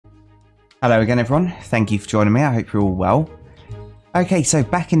Hello again everyone, thank you for joining me, I hope you're all well. Okay, so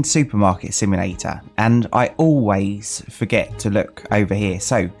back in Supermarket Simulator, and I always forget to look over here.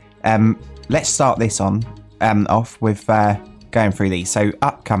 So let's start this off with going through these. So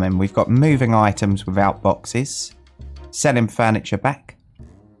upcoming, we've got moving items without boxes, selling furniture back,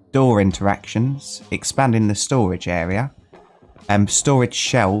 door interactions, expanding the storage area, storage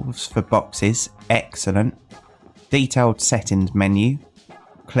shelves for boxes, excellent, detailed settings menu,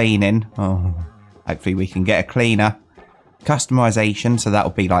 cleaning, oh, hopefully we can get a cleaner, customization, so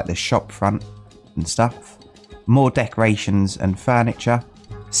that'll be like the shop front and stuff, more decorations and furniture,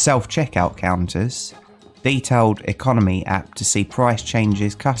 self-checkout counters, detailed economy app to see price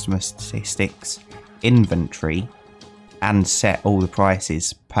changes, customer statistics, inventory, and set all the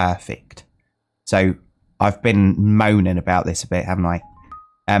prices perfect. So I've been moaning about this a bit, haven't I?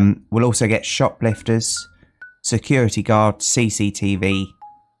 We'll also get shoplifters, security guards, CCTV,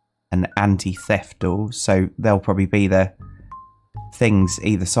 and anti-theft doors. So they'll probably be the things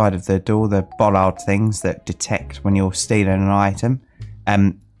either side of the door, the bollard things that detect when you're stealing an item.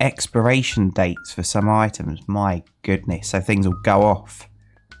 Expiration dates for some items, my goodness, so things will go off.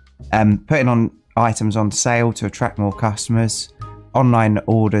 Putting on items on sale to attract more customers, online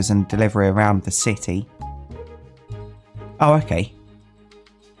orders and delivery around the city. Oh, okay.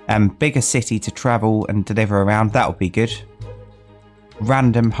 Bigger city to travel and deliver around, that would be good.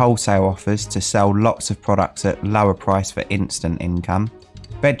 Random wholesale offers to sell lots of products at lower price for instant income.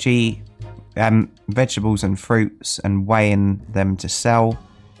 Vegetables and fruits and weighing them to sell.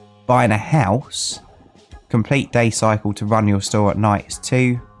 Buying a house. Complete day cycle to run your store at nights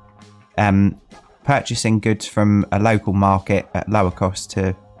too. Purchasing goods from a local market at lower cost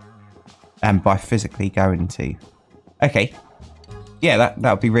to by physically going to. Okay. Yeah,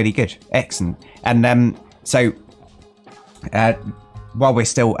 that would be really good. Excellent. And while we're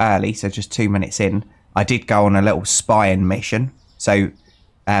still early, so just 2 minutes in, I did go on a little spying mission. So,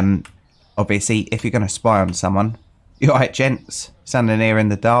 obviously, if you're going to spy on someone, you're right, gents, standing here in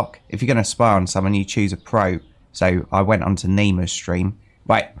the dark. If you're going to spy on someone, you choose a pro. So, I went onto Nima's stream.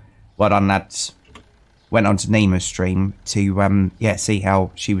 Right, well done, lads. Went onto Nima's stream to, see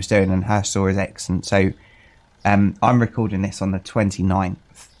how she was doing, and her story is excellent. So, I'm recording this on the 29th,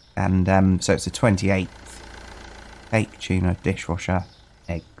 and so it's the 28th. Cake, tuna, dishwasher,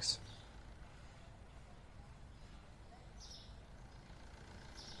 eggs.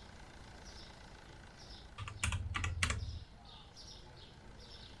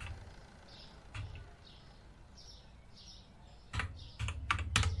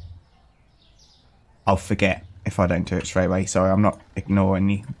 I'll forget if I don't do it straight away. Sorry, I'm not ignoring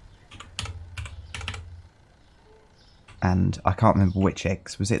you. And I can't remember which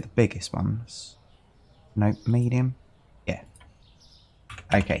eggs. Was it the biggest ones? No, medium? Yeah.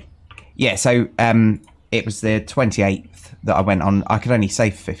 Okay. Yeah, so it was the 28th that I went on. I could only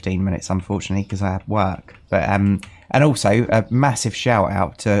stay for 15 minutes, unfortunately, because I had work. But and also a massive shout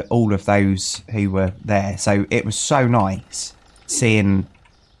out to all of those who were there. So it was so nice seeing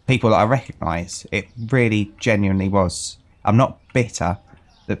people that I recognise. It really genuinely was. I'm not bitter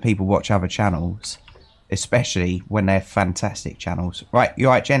that people watch other channels, especially when they're fantastic channels. Right, you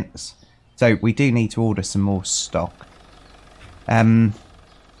alright, gents? So we do need to order some more stock,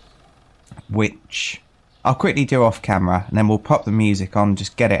 which I'll quickly do off camera, and then we'll pop the music on,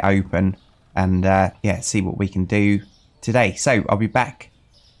 just get it open, and see what we can do today. So I'll be back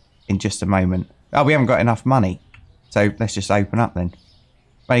in just a moment. Oh, we haven't got enough money, so let's just open up then.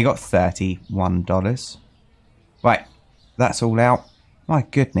 Well, you got $31. Right, that's all out. My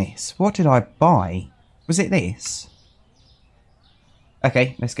goodness, what did I buy? Was it this?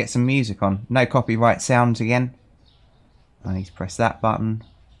 Okay, let's get some music on. No copyright sounds again. I need to press that button.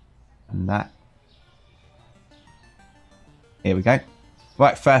 And that. Here we go.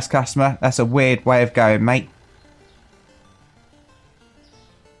 Right, first customer. That's a weird way of going, mate.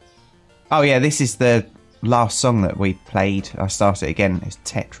 Oh yeah, this is the last song that we played. I'll start it again. It's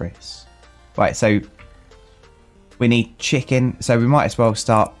Tetris. Right, so we need chicken. So we might as well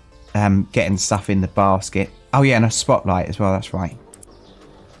start getting stuff in the basket. Oh yeah, and a spotlight as well, that's right.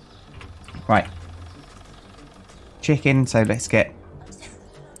 Right, chicken, so let's get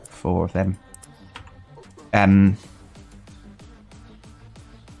 4 of them. And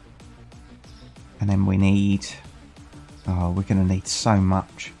then we need, oh, we're going to need so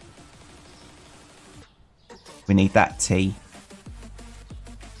much. We need that tea.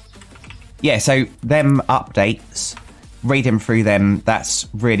 Yeah, so them updates, reading through them, that's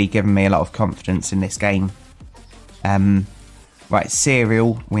really given me a lot of confidence in this game. Right,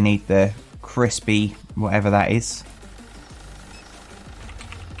 cereal, we need the crispy, whatever that is.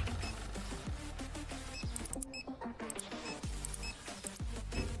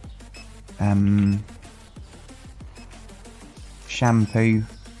 Shampoo.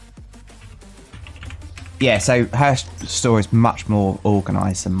 Yeah, so her store is much more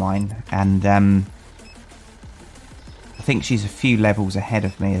organised than mine, and I think she's a few levels ahead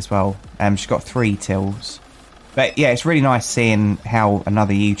of me as well. She's got 3 tills. But yeah, it's really nice seeing how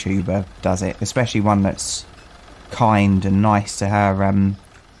another YouTuber does it, especially one that's kind and nice to her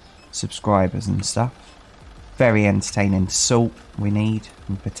subscribers and stuff. Very entertaining. Salt we need,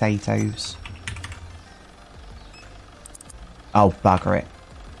 and potatoes. Oh, bugger it.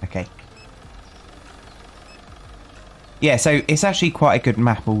 Okay. Yeah, so it's actually quite a good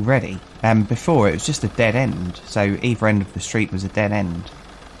map already. Before it was just a dead end, so either end of the street was a dead end.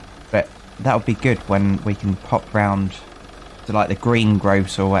 But that would be good when we can pop round to like the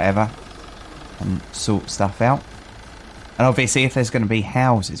greengrocer or whatever and sort stuff out. And obviously if there's going to be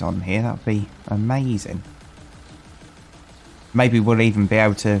houses on here, that would be amazing. Maybe we'll even be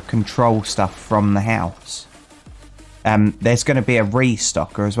able to control stuff from the house. There's going to be a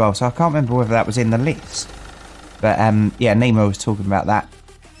restocker as well, so I can't remember whether that was in the list. But yeah, Nemo was talking about that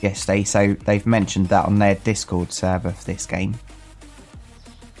yesterday, so they've mentioned that on their Discord server for this game.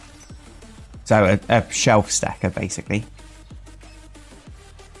 So a shelf stacker, basically.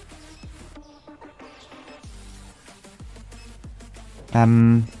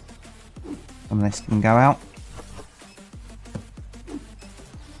 Some of this can go out.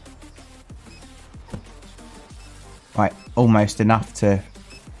 Right, almost enough to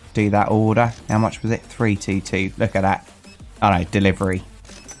do that order. How much was it? 322. Look at that. Oh no, delivery.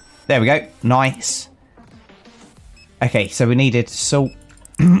 There we go. Nice. Okay, so we needed salt.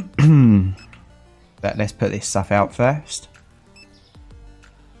 But let's put this stuff out first.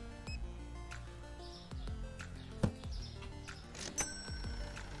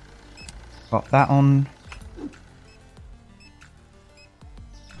 Got that on.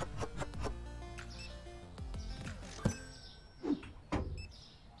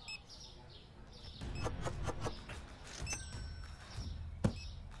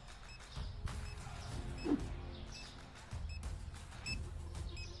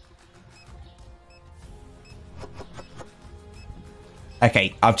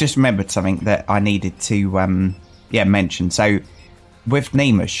 Okay, I've just remembered something that I needed to yeah, mention. So with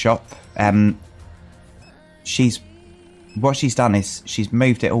Nima's shop, what she's done is she's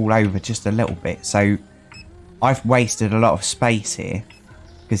moved it all over just a little bit. So I've wasted a lot of space here,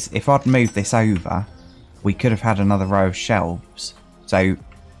 because if I'd moved this over, we could have had another row of shelves. So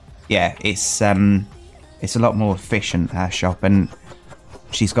yeah, it's a lot more efficient, her shop, and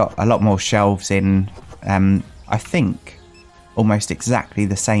she's got a lot more shelves in I think almost exactly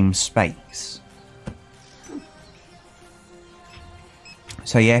the same space.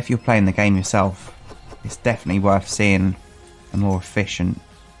 So yeah, if you're playing the game yourself, it's definitely worth seeing a more efficient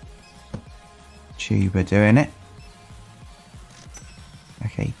tuber doing it.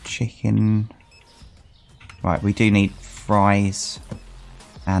 Okay, chicken. Right, we do need fries,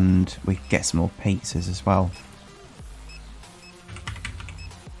 and we can get some more pizzas as well.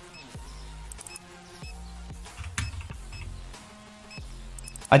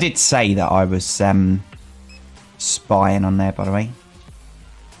 I did say that I was spying on there, by the way.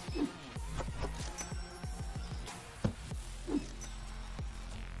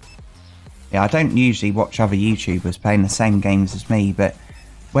 Yeah, I don't usually watch other YouTubers playing the same games as me, but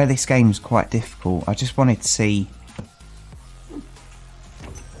where this game's quite difficult, I just wanted to see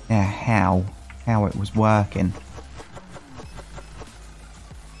how it was working.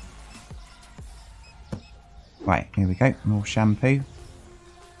 Right, here we go, more shampoo.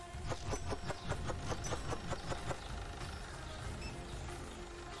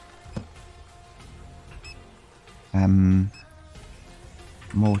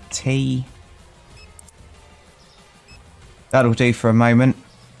 More tea. That'll do for a moment.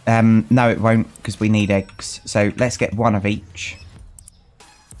 No, it won't, because we need eggs. So let's get one of each.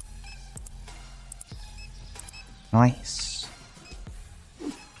 Nice.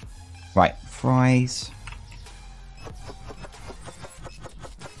 Right, fries.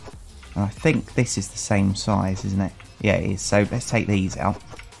 I think this is the same size, isn't it? Yeah, it is. So let's take these out.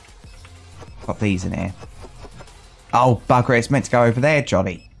 Pop these in here. Oh, bugger, it's meant to go over there,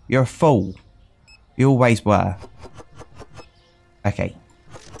 Johnny. You're a fool. You always were. Okay.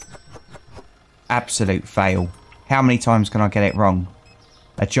 Absolute fail. How many times can I get it wrong?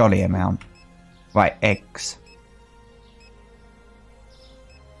 A jolly amount. Right, eggs.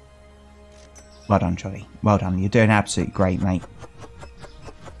 Well done, Johnny. Well done. You're doing absolutely great, mate.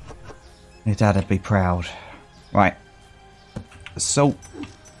 Your dad would be proud. Right. Salt.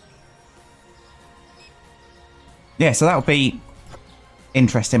 Yeah, so that'll be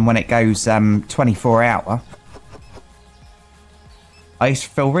interesting when it goes 24 hour. I used to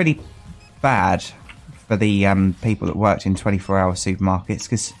feel really bad for the people that worked in 24-hour supermarkets,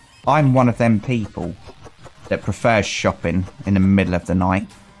 because I'm one of them people that prefers shopping in the middle of the night,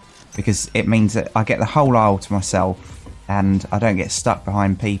 because it means that I get the whole aisle to myself and I don't get stuck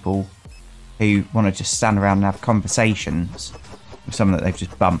behind people who want to just stand around and have conversations with someone that they've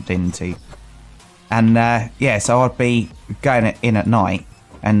just bumped into. And yeah, so I'd be going in at night,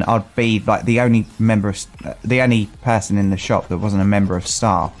 and I'd be like the only person in the shop that wasn't a member of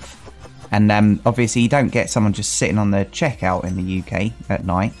staff. And obviously you don't get someone just sitting on the checkout in the UK at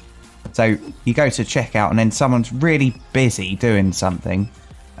night. So you go to checkout and then someone's really busy doing something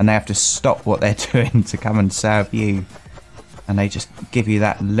and they have to stop what they're doing to come and serve you. And they just give you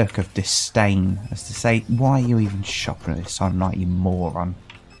that look of disdain as to say, why are you even shopping at this time of night, you moron?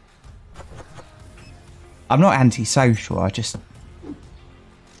 I'm not antisocial, I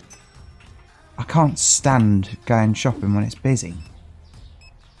can't stand going shopping when it's busy.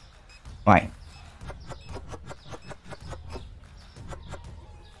 Right.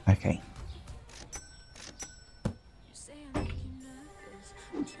 Okay.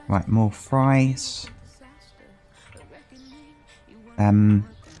 Right, more fries. Yeah, and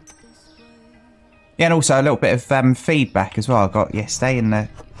also a little bit of feedback as well I got yesterday in the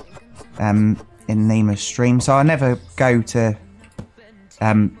in Nima's stream. So I never go to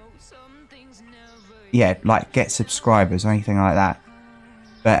yeah, like get subscribers or anything like that.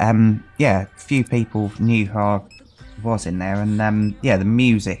 But yeah, a few people knew who I was in there, and yeah, the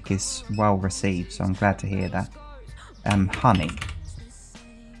music is well received, so I'm glad to hear that. Honey.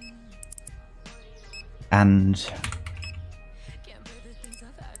 And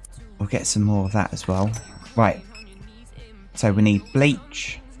we'll get some more of that as well. Right. So we need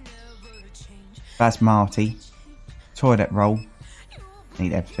bleach, basmati, toilet roll.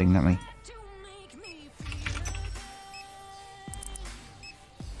 Need everything, don't we?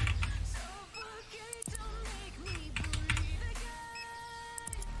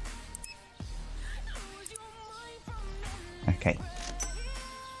 Okay.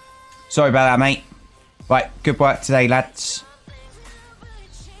 Sorry about that, mate. Right, good work today, lads.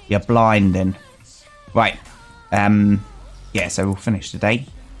 You're blinding. Right. Yeah, so we'll finish today.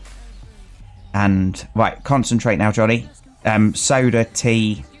 And right, concentrate now, Johnny. Soda,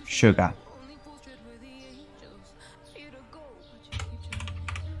 tea, sugar.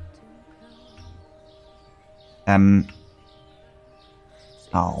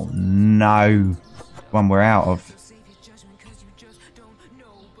 Oh no. One we're out of.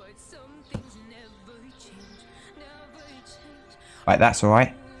 Right, that's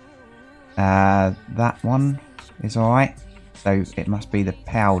alright. That one is alright. So it must be the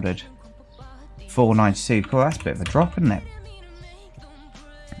powdered. 4.92. Cool, that's a bit of a drop, isn't it?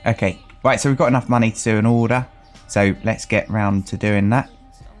 Okay, right, so we've got enough money to do an order. So let's get round to doing that.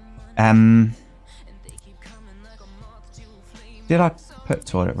 Did I put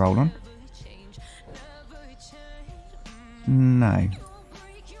toilet roll on? No.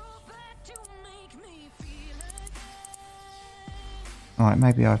 Alright,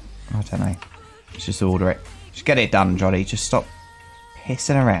 maybe I don't know. Let's just order it. Just get it done, Johnny. Just stop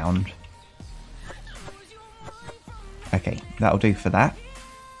pissing around. Okay, that'll do for that.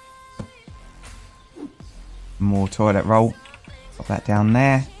 More toilet roll. Pop that down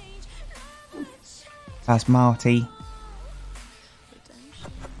there. Basmati.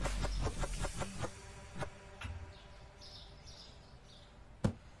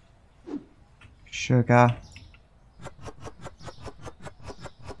 Sugar.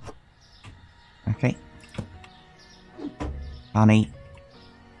 Okay. Honey.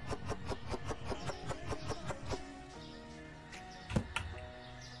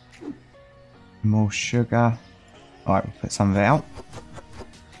 More sugar. Alright, we'll put some of it out.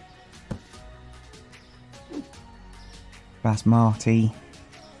 Basmati.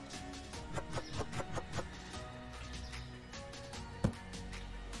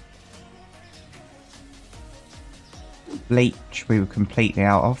 Bleach we were completely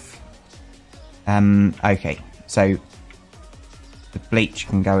out of. Okay, so the bleach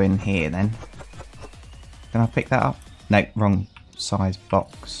can go in here then. Can I pick that up? No, wrong size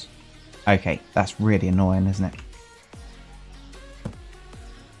box. Okay, that's really annoying, isn't it?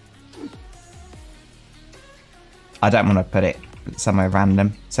 I don't want to put it somewhere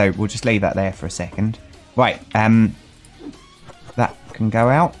random, so we'll just leave that there for a second. Right, that can go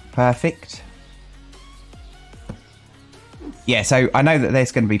out. Perfect. Yeah, so I know that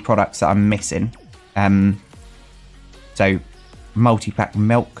there's going to be products that I'm missing. So, multi-pack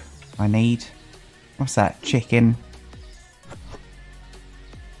milk I need. What's that? Chicken.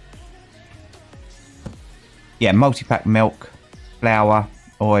 Yeah, multi-pack milk, flour,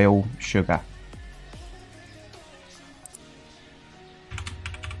 oil, sugar.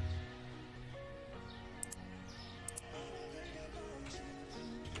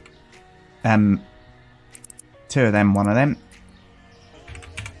 Two of them, one of them.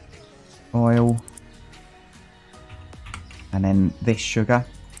 Oil. And then this sugar.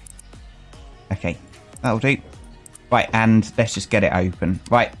 Okay, that'll do. Right, and let's just get it open.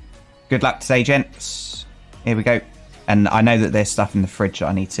 Right, good luck today, gents. Here we go. And I know that there's stuff in the fridge that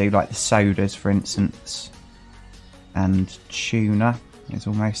I need to, like the sodas, for instance. And tuna is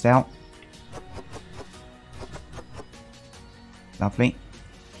almost out. Lovely.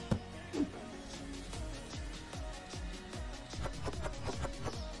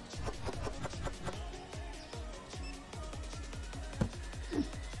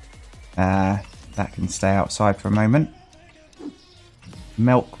 That can stay outside for a moment.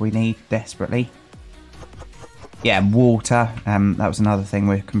 Milk we need desperately. Yeah, water. That was another thing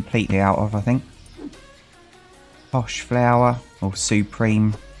we're completely out of, I think. Posh flour or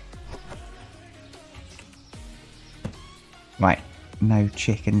supreme. Right, no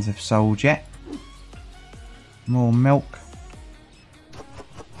chickens have sold yet. More milk.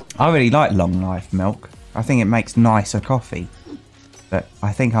 I really like long life milk. I think it makes nicer coffee. But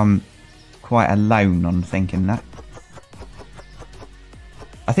I think I'm quite alone on thinking that.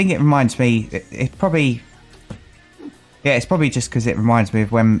 I think it reminds me, it probably, yeah, it's probably just because it reminds me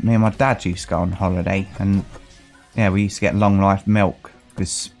of when me and my dad used to go on holiday, and yeah, we used to get long life milk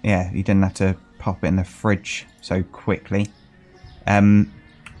because yeah, you didn't have to pop it in the fridge so quickly. Right,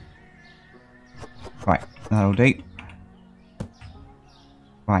 that'll do.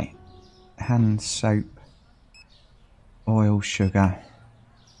 Right, hand soap, oil, sugar,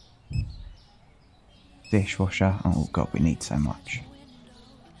 dishwasher. Oh god, we need so much.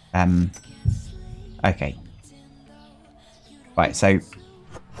 Okay. Right, so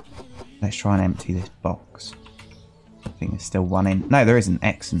let's try and empty this box. I think there's still one in. No, there isn't.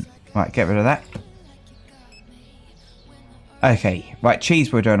 Excellent. Right, get rid of that. Okay, right,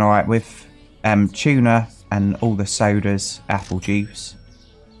 cheese we're doing alright with. Tuna and all the sodas, apple juice.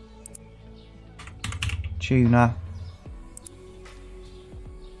 Tuna.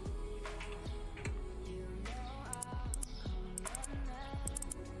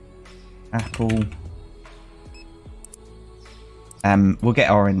 Apple. We'll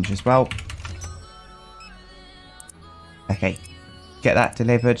get orange as well. Okay, get that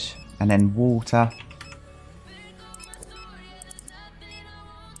delivered, and then water.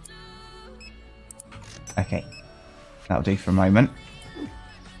 Okay, that'll do for a moment.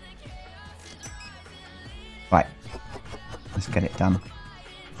 Right, let's get it done.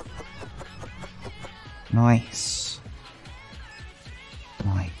 Nice.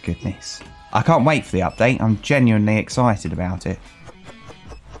 My goodness. I can't wait for the update. I'm genuinely excited about it.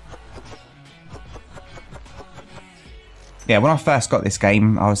 Yeah, when I first got this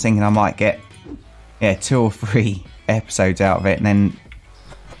game, I was thinking I might get 2 or 3 episodes out of it and then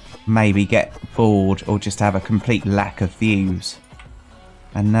maybe get bored or just have a complete lack of views.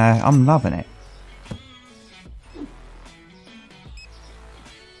 And I'm loving it.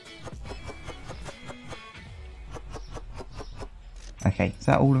 Okay, is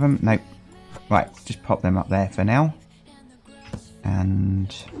that all of them? Nope. Right, just pop them up there for now.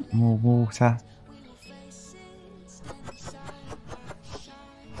 And more water.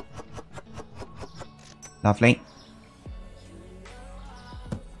 Lovely.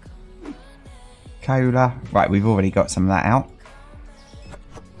 Cola. Right, we've already got some of that out.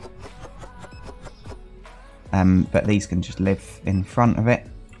 But these can just live in front of it.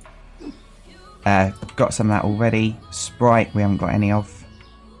 Got some of that already. Sprite we haven't got any of.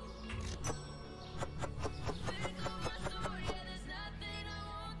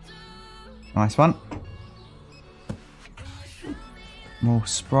 Nice one. More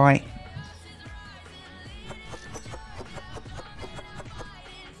Sprite.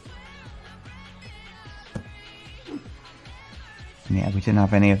 Yeah, we didn't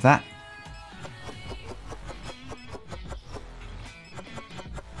have any of that.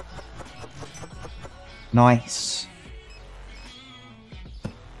 Nice.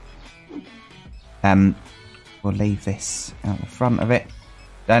 We'll leave this out the front of it.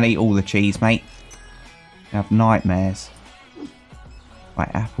 Don't eat all the cheese, mate. You have nightmares. Right,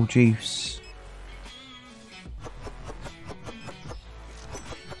 apple juice.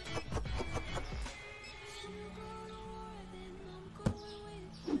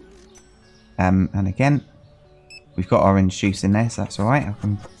 And again, we've got orange juice in there, so that's alright. I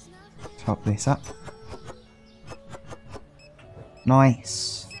can top this up.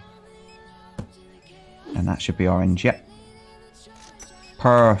 And that should be orange, yep.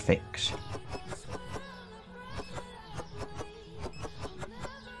 Perfect.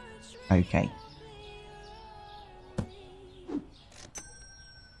 Okay.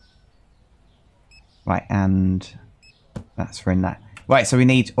 Right, and that's for in that. Right, so we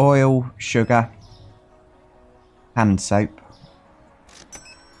need oil, sugar, hand soap.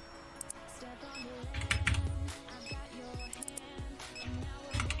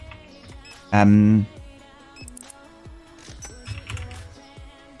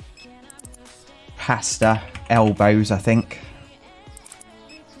 Pasta, elbows, I think.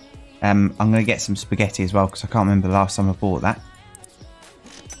 I'm going to get some spaghetti as well because I can't remember the last time I bought that.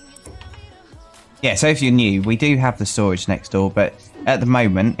 Yeah, so if you're new, we do have the storage next door, but at the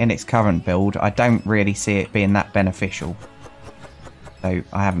moment, in its current build, I don't really see it being that beneficial. So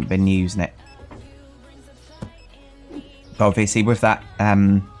I haven't been using it. But obviously with that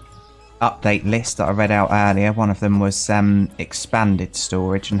update list that I read out earlier, one of them was expanded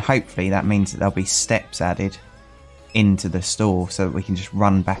storage, and hopefully that means that there'll be steps added into the store so that we can just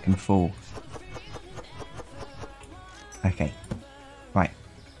run back and forth. Okay. Right.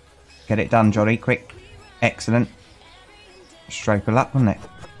 Get it done, Jolly, quick. Excellent. Stroke of luck, wasn't it?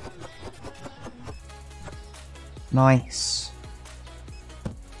 Nice.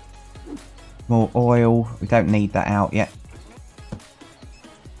 More oil. We don't need that out yet.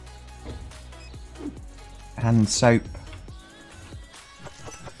 Hand soap.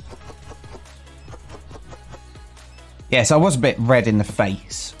 Yes, I was a bit red in the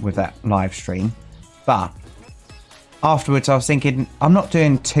face with that live stream, but afterwards I was thinking I'm not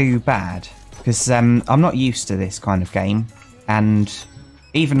doing too bad because I'm not used to this kind of game, and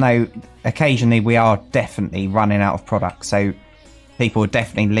even though occasionally we are definitely running out of products, so people are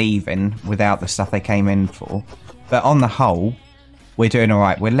definitely leaving without the stuff they came in for, but on the whole we're doing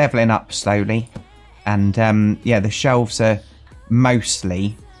alright. We're leveling up slowly, and yeah, the shelves are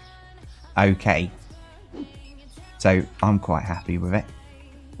mostly okay. So I'm quite happy with it.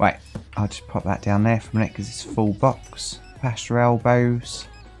 Right, I'll just pop that down there for a minute because it's a full box. Pasta elbows.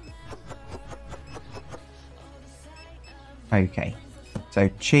 Okay, so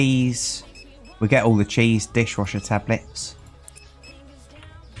cheese. We get all the cheese, dishwasher tablets.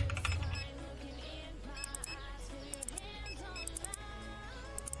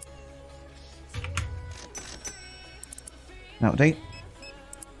 That'll do.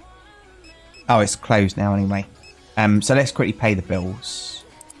 Oh, it's closed now anyway. So let's quickly pay the bills.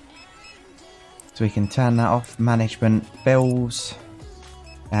 So we can turn that off. Management, bills.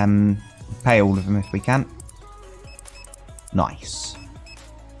 Pay all of them if we can. Nice.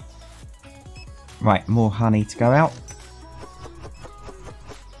 Right, more honey to go out.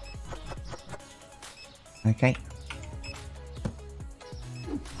 Okay.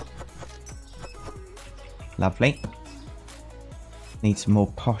 Lovely. Need some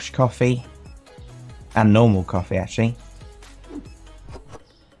more posh coffee. And normal coffee, actually.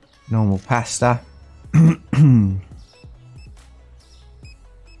 Normal pasta.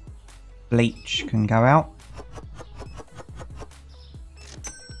 Bleach can go out.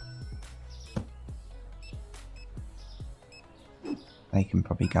 They can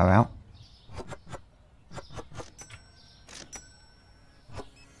probably go out.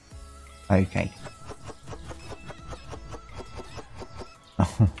 Okay.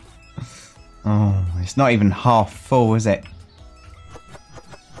 Oh, it's not even half full, is it?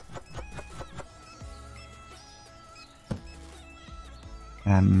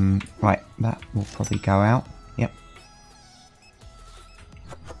 Right, that will probably go out. Yep.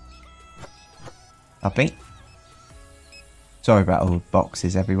 Lovely. Sorry about all the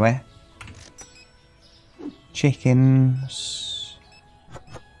boxes everywhere. Chickens.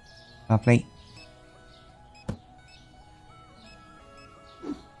 Lovely.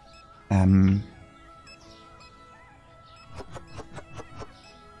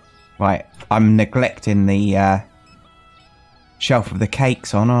 Right, I'm neglecting the shelf of the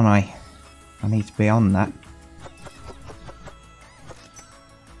cakes on, aren't I? I need to be on that.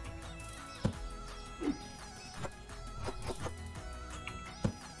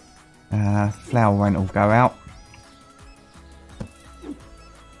 Flour won't all go out.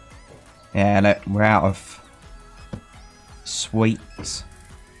 Yeah, look, we're out of sweets.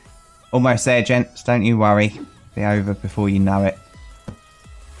 Almost there, gents, don't you worry. Be over before you know it.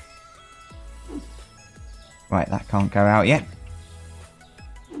 Right, that can't go out yet.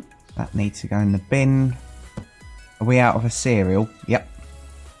 That needs to go in the bin. Are we out of a cereal? Yep.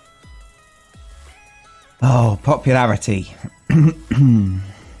 Oh, popularity.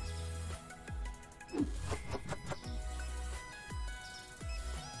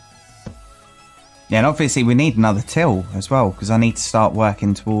 Yeah, and obviously we need another till as well, because I need to start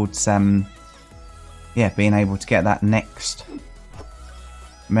working towards, yeah, being able to get that next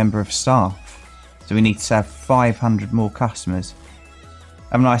member of staff. So we need to have 500 more customers.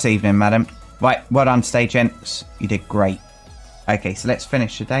 Have a nice evening, madam. Right, well done today, gents. You did great. Okay, so let's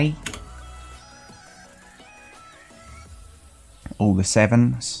finish today. All the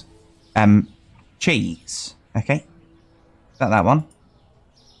 7s. Cheese. Okay. Is that one?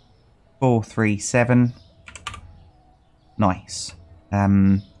 437. Nice.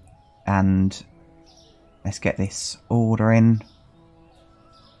 And let's get this order in.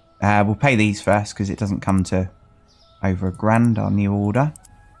 We'll pay these first because it doesn't come to over £1,000 our new order.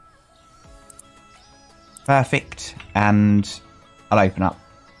 Perfect. And I'll open up.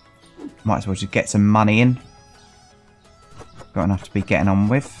 Might as well just get some money in. Got enough to be getting on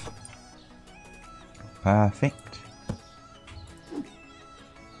with. Perfect.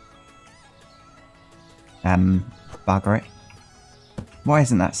 Bugger it. Why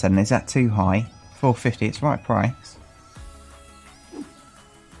isn't that selling? Is that too high? 450, it's the right price.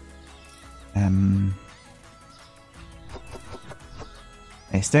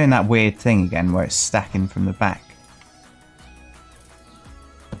 It's doing that weird thing again where it's stacking from the back.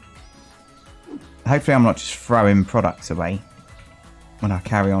 Hopefully I'm not just throwing products away when I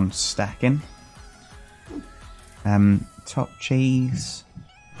carry on stacking. Top cheese.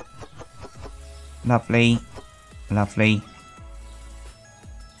 Lovely. Lovely.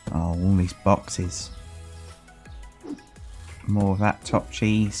 Oh, all these boxes. More of that top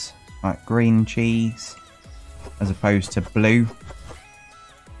cheese. Like green cheese. As opposed to blue.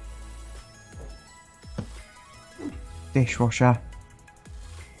 Dishwasher.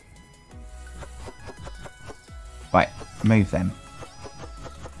 Right, move them.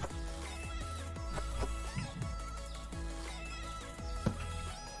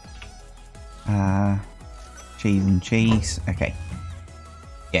 Cheese and cheese. Okay.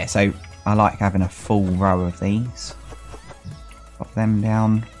 Yeah, so I like having a full row of these. Pop them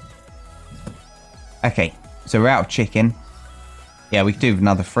down. Okay, so we're out of chicken. Yeah, we could do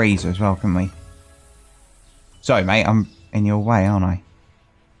another freezer as well, couldn't we? Sorry, mate, I'm in your way, aren't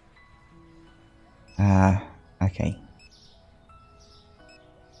I? Okay.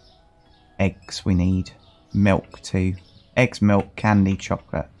 Eggs we need. Milk too. Eggs, milk, candy,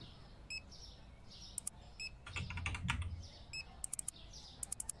 chocolate.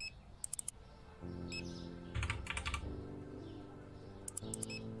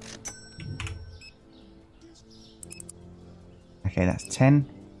 Okay, that's 10.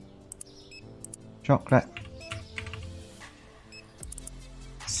 Chocolate.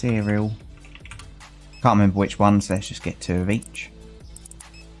 Cereal. Can't remember which ones, so let's just get 2 of each.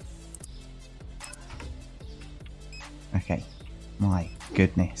 Okay. My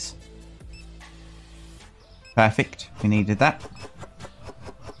goodness. Perfect. We needed that.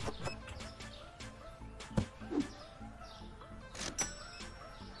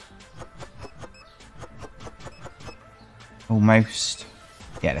 Almost.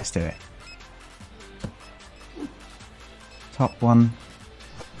 Yeah, let's do it. Top one.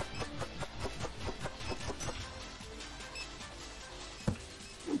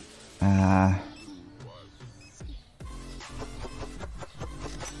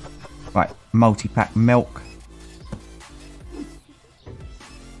 Right, multi-pack milk.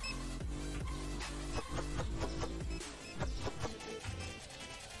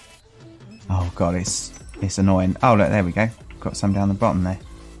 Oh god, it's annoying. Oh look, there we go. Got some down the bottom there.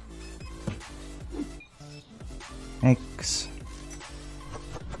 Eggs.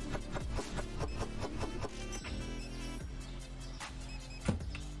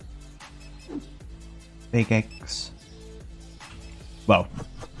 Big eggs. Well,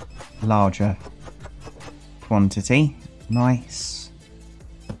 larger quantity. Nice.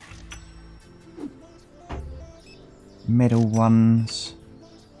 Middle ones.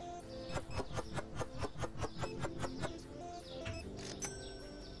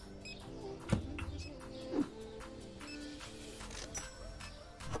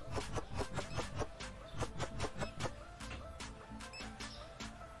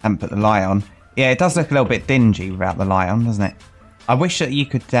 Haven't put the light on. Yeah, it does look a little bit dingy without the light on, doesn't it? I wish that you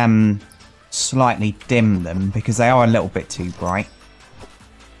could slightly dim them because they are a little bit too bright.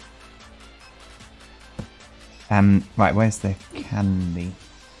 Right, where's the candy?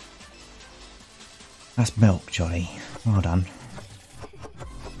 That's milk, Jolly. Well done.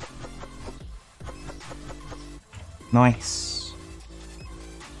 Nice.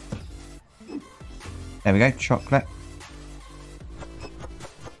 There we go, chocolate.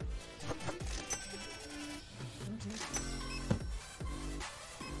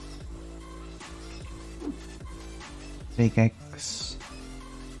 big eggs.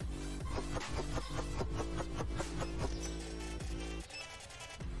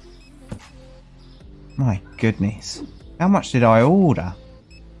 My goodness. How much did I order?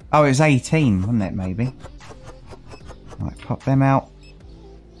 Oh, it was 18, wasn't it, maybe? Right, pop them out.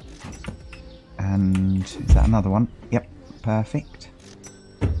 And is that another one? Yep, perfect.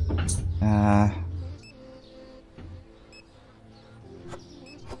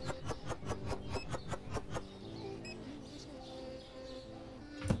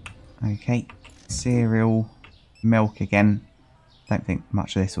 Okay, cereal, milk again. Don't think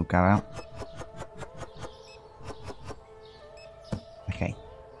much of this will go out. Okay.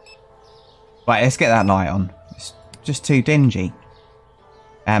 Right, let's get that light on. It's just too dingy.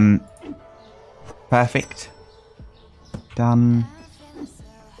 Perfect. Done.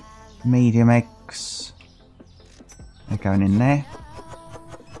 Medium eggs. They're going in there.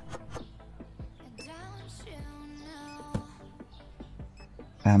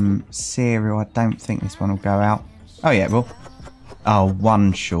 Cereal, I don't think this one will go out. Oh yeah, it will. Oh,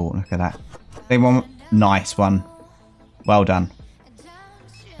 one short, look at that. Big one, nice one. Well done.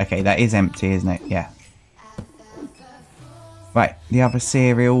 Okay, that is empty, isn't it? Yeah. Right, the other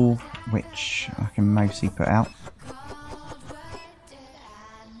cereal, which I can mostly put out.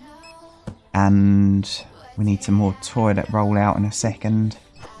 And we need some more toilet roll out in a second.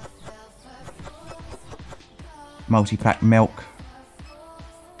 Multi-pack milk.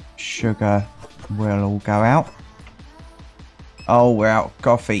 Sugar will all go out. Oh, we're out of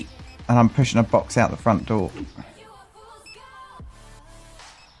coffee. And I'm pushing a box out the front door.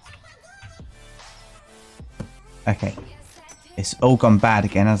 Okay. It's all gone bad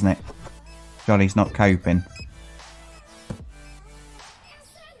again, hasn't it? Jolly's not coping.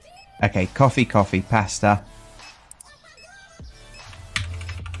 Okay, coffee, pasta.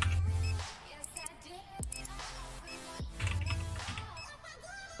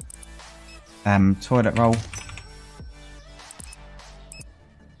 Toilet roll.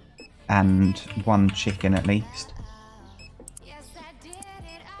 And one chicken at least.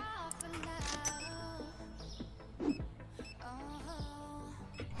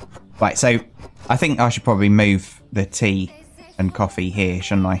 Right, so I think I should probably move the tea and coffee here,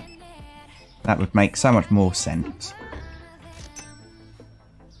 shouldn't I? That would make so much more sense.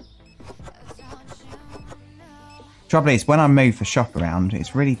 Trouble is, when I move the shop around,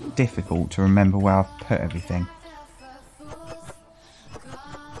 it's really difficult to remember where I've put everything.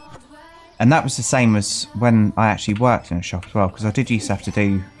 And that was the same as when I actually worked in a shop as well, because I did used to have to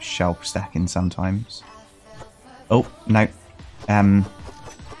do shelf stacking sometimes. Oh, no. There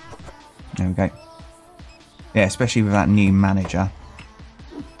we go. Yeah, especially with that new manager.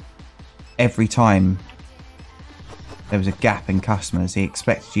 Every time there was a gap in customers, he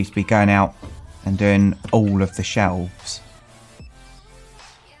expected you to be going out and doing all of the shelves.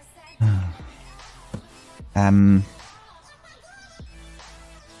 I'm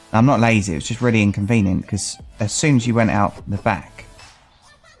not lazy, it was just really inconvenient because as soon as you went out the back,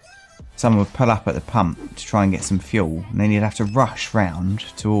 someone would pull up at the pump to try and get some fuel, and then you'd have to rush round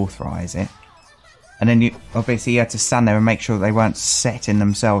to authorise it. And then you obviously had to stand there and make sure that they weren't setting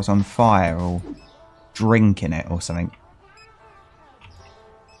themselves on fire or drinking it or something.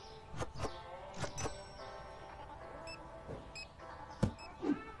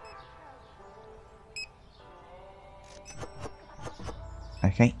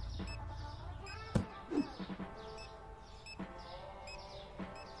 Okay.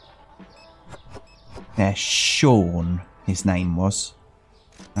 Yeah, Sean, his name was.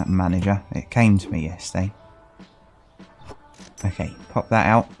 That manager. It came to me yesterday. Okay, pop that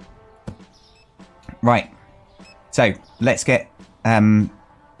out. Right. So, let's get some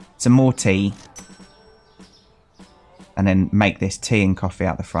more tea. And then make this tea and coffee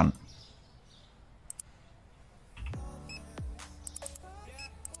out the front.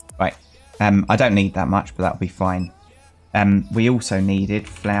 Right. I don't need that much, but that'll be fine. We also needed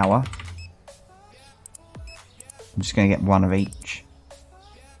flour. I'm just going to get one of each.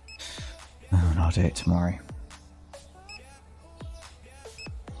 Oh, and I'll do it tomorrow.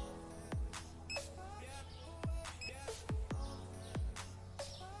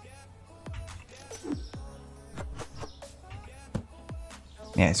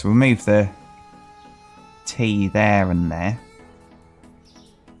 Yeah, so we'll move the tea there and there.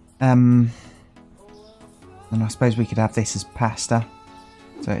 And I suppose we could have this as pasta.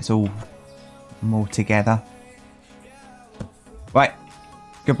 So it's all more together. Right.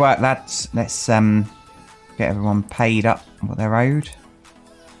 Good work, lads. Let's get everyone paid up what they're owed.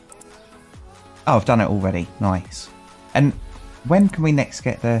 Oh, I've done it already. Nice. And when can we next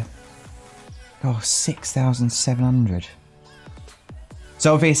get the... Oh, 6,700.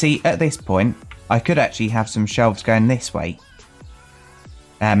 So obviously at this point, I could actually have some shelves going this way.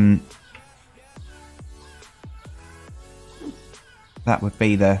 That would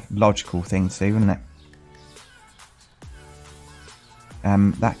be the logical thing to do, wouldn't it?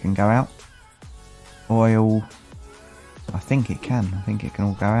 That can go out. Oil. I think it can. I think it can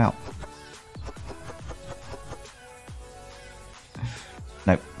all go out.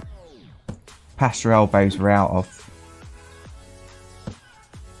 Nope. Pasta elbows were out of.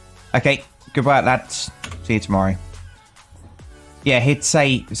 Okay. Goodbye, lads. See you tomorrow. Yeah, he'd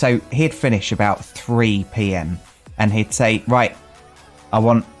say... So he'd finish about 3 PM. And he'd say, right, I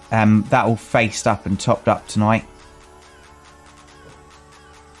want that all faced up and topped up tonight.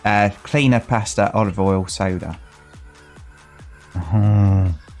 Cleaner, pasta, olive oil, soda.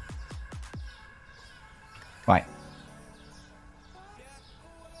 Right.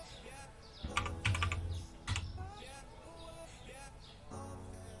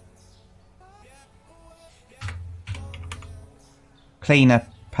 Cleaner,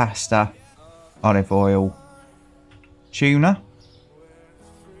 pasta, olive oil, tuna.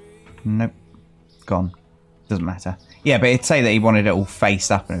 Nope. Gone. Doesn't matter. Yeah, but it'd say that he wanted it all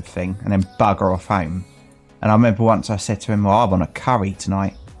faced up and everything, and then bugger off home. And I remember once I said to him, well, I want a curry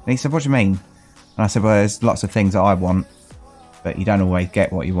tonight. And he said, what do you mean? And I said, well, there's lots of things that I want, but you don't always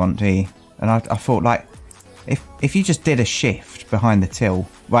get what you want, do you? And I thought, like, if you just did a shift behind the till...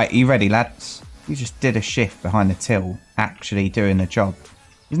 Right, are you ready, lads? You just did a shift behind the till, actually doing the job.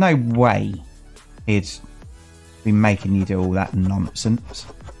 There's no way he'd be making you do all that nonsense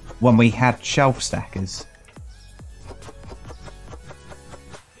when we had shelf stackers.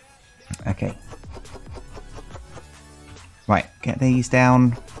 Okay. Right, get these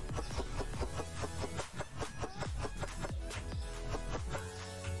down.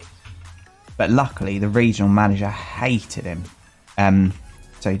 But luckily, the regional manager hated him.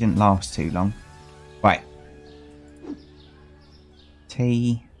 So he didn't last too long. Right.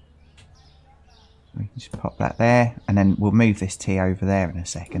 Tea. We can just pop that there. And then we'll move this tea over there in a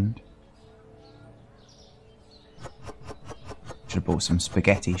second. Should have bought some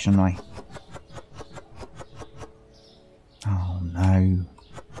spaghetti, shouldn't I? Oh no.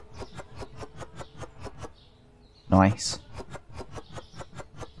 Nice.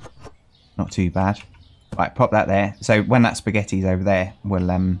 Not too bad. Right, pop that there. So when that spaghetti's over there,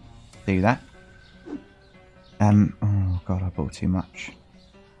 we'll do that. Oh god, I bought too much.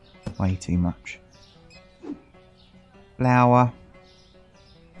 Way too much. Flour.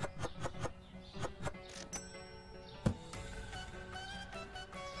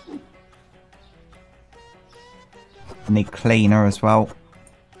 Need cleaner as well.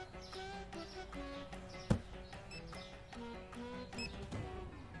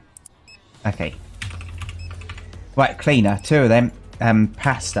 Okay. Right, cleaner. 2 of them.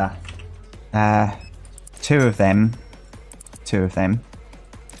 Pasta. 2 of them. 2 of them.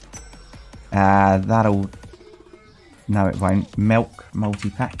 That'll... No, it won't. Milk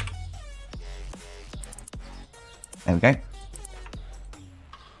multi-pack. There we go.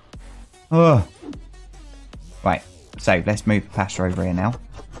 Oh. Right. So, let's move the pasta over here now.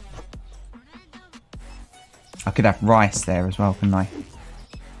 I could have rice there as well, couldn't I?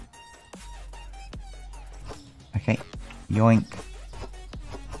 Okay. Yoink.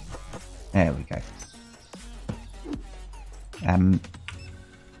 There we go.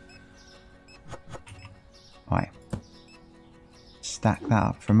 Right. Stack that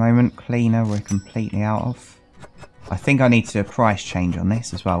up for a moment. Cleaner we're completely out of. I think I need to do a price change on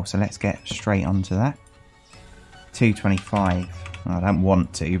this as well, so let's get straight onto that. 225. I don't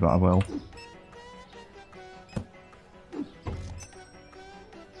want to, but I will.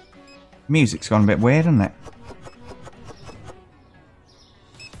 Music's gone a bit weird, hasn't it?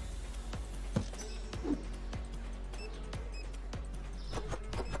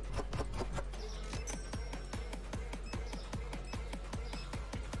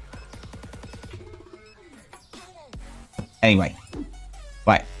 Anyway.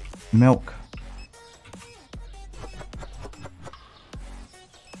 Right. Milk.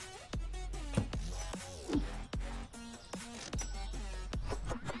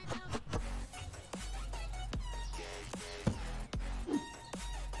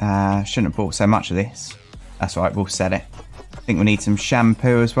 Shouldn't have bought so much of this. That's right, we'll set it. I think we need some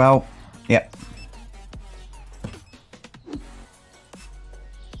shampoo as well. Yep.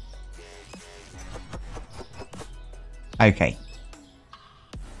 Okay.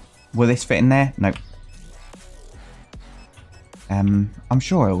 Will this fit in there? Nope. I'm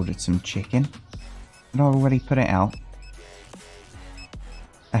sure I ordered some chicken. Did I already put it out?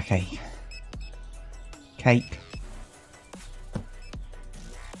 Okay. Cake.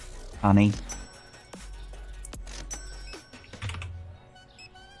 honey.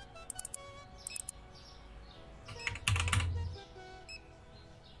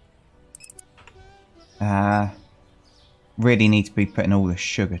 Really need to be putting all the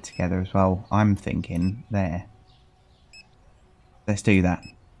sugar together as well. I'm thinking there. Let's do that.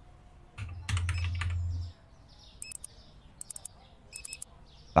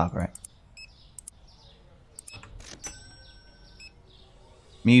 Bugger it.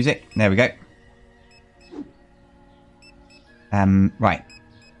 Music. There we go. Right.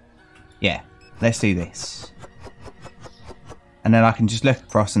 Yeah. Let's do this. And then I can just look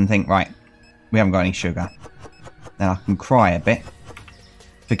across and think, right, we haven't got any sugar. Then I can cry a bit.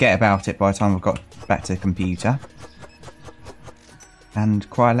 Forget about it by the time I've got back to the computer. And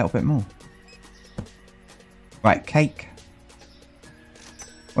cry a little bit more. Right, cake.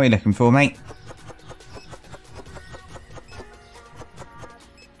 What are you looking for, mate?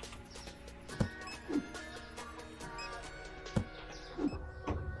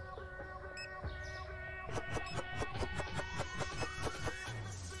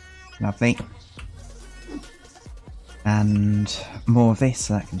 Lovely. And more of this,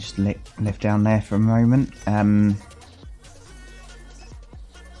 so that can just live down there for a moment.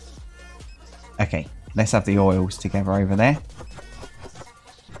 Okay, let's have the oils together over there.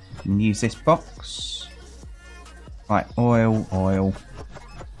 And use this box. Right, oil, oil.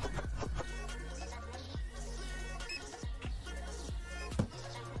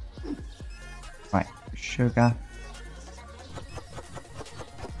 Right, sugar.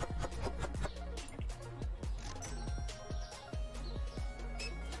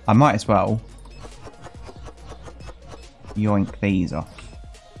 I might as well yoink these off.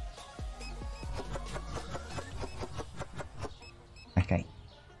 Okay.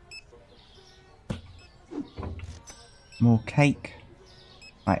 More cake.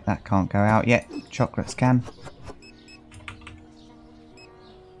 Right, that can't go out yet. Chocolates can.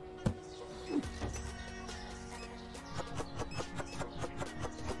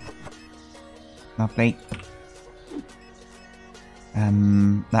 Lovely.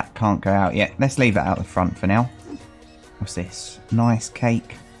 That can't go out yet. Let's leave that out the front for now. What's this? Nice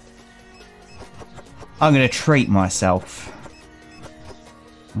cake. I'm going to treat myself.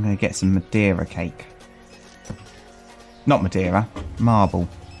 I'm going to get some Madeira cake. Not Madeira, marble.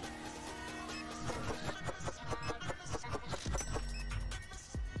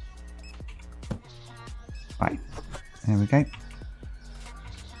 Right, there we go.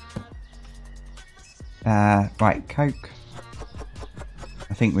 Right, Coke.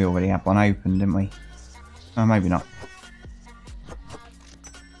 I think we already had one open, didn't we? Oh, maybe not.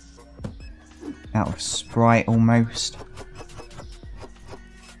 Out of Sprite almost.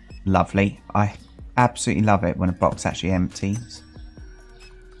 Lovely. I absolutely love it when a box actually empties.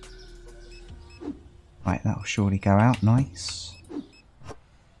 Right, that'll surely go out. Nice.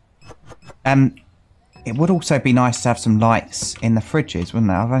 It would also be nice to have some lights in the fridges, wouldn't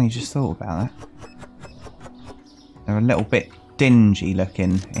it? I've only just thought about that. They're a little bit dingy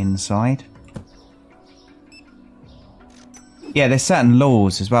looking inside. Yeah, there's certain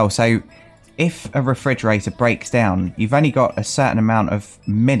laws as well. So if a refrigerator breaks down, you've only got a certain amount of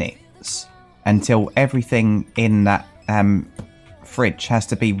minutes until everything in that fridge has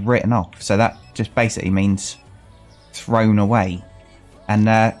to be written off. So that just basically means thrown away.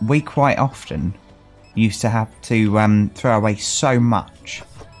 And we quite often used to have to throw away so much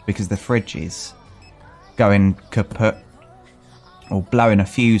because the fridges going kaput or blowing a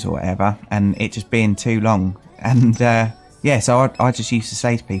fuse or whatever, and it just being too long. And yeah, so I just used to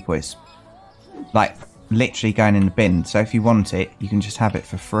say to people, it's like literally going in the bin. So if you want it, you can just have it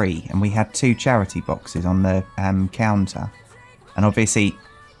for free. And we had 2 charity boxes on the counter. And obviously,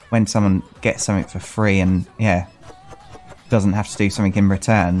 when someone gets something for free and yeah, doesn't have to do something in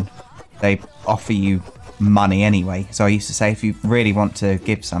return, they offer you money anyway. So I used to say, if you really want to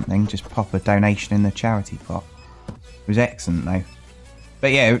give something, just pop a donation in the charity pot. It was excellent though.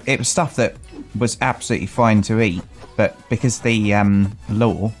 But yeah, it was stuff that was absolutely fine to eat, but because the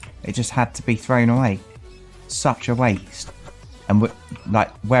law, it just had to be thrown away. Such a waste. And like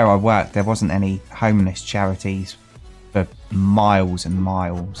where I worked, there wasn't any homeless charities for miles and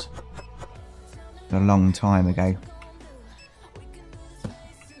miles. A long time ago.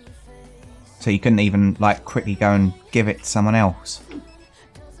 So you couldn't even like quickly go and give it to someone else.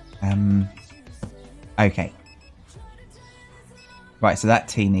 Okay. Right, so that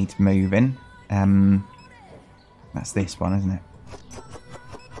tea needs moving. That's this one, isn't it?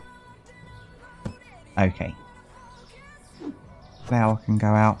 Okay. Flour can go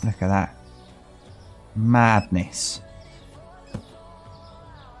out. Look at that. Madness.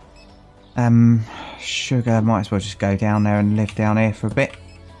 Sugar, might as well just go down there and live down here for a bit,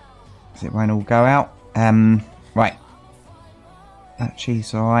 because it won't all go out. Right. That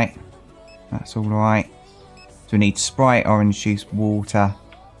cheese alright. That's alright. So we need Sprite, orange juice, water,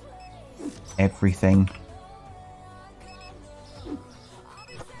 everything.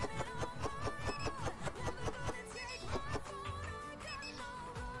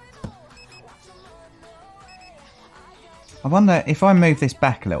 I wonder if I move this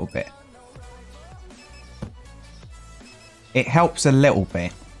back a little bit. It helps a little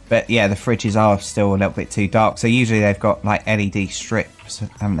bit, but yeah, the fridges are still a little bit too dark. So usually they've got like LED strips,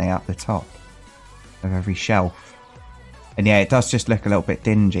 haven't they, up the top of every shelf. And yeah, it does just look a little bit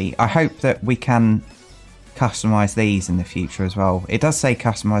dingy. I hope that we can customize these in the future as well. It does say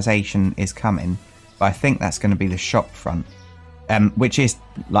customization is coming, but I think that's going to be the shop front, which is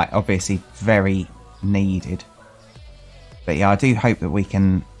like obviously very needed. But yeah, I do hope that we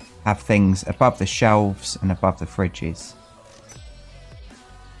can have things above the shelves and above the fridges.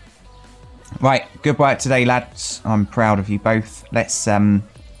 Right, good work today, lads. I'm proud of you both. Let's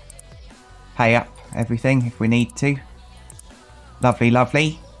pay up everything if we need to. Lovely,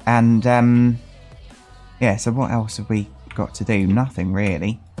 lovely. And yeah, so what else have we got to do? Nothing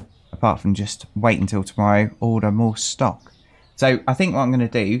really, apart from just wait until tomorrow, order more stock. So I think what I'm going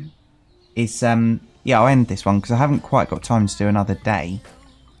to do is yeah, I'll end this one because I haven't quite got time to do another day.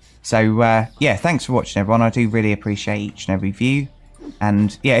 So yeah, thanks for watching, everyone. I do really appreciate each and every view.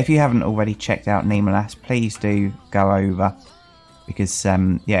 And yeah, if you haven't already checked out Nemolas, please do go over, because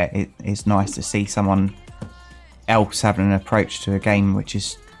yeah, it's nice to see someone else having an approach to a game which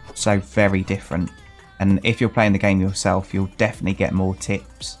is so very different. And if you're playing the game yourself, you'll definitely get more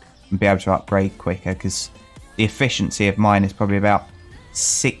tips and be able to upgrade quicker, because the efficiency of mine is probably about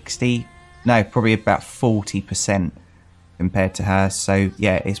 40% compared to hers. So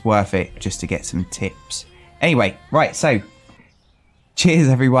yeah, it's worth it just to get some tips. Anyway, right, so cheers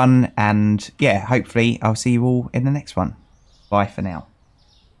everyone, and yeah, hopefully I'll see you all in the next one. Bye for now.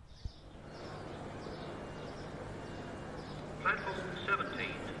 Platform 17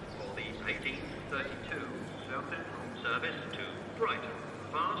 for the 1832 Southampton service to Brighton,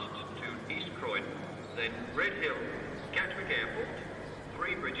 fast to East Croydon, then Red Hill, Gatwick Airport,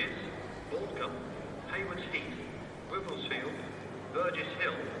 Three Bridges, Balcombe, Haywards Heath, Wimblesfield, Burgess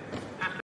Hill,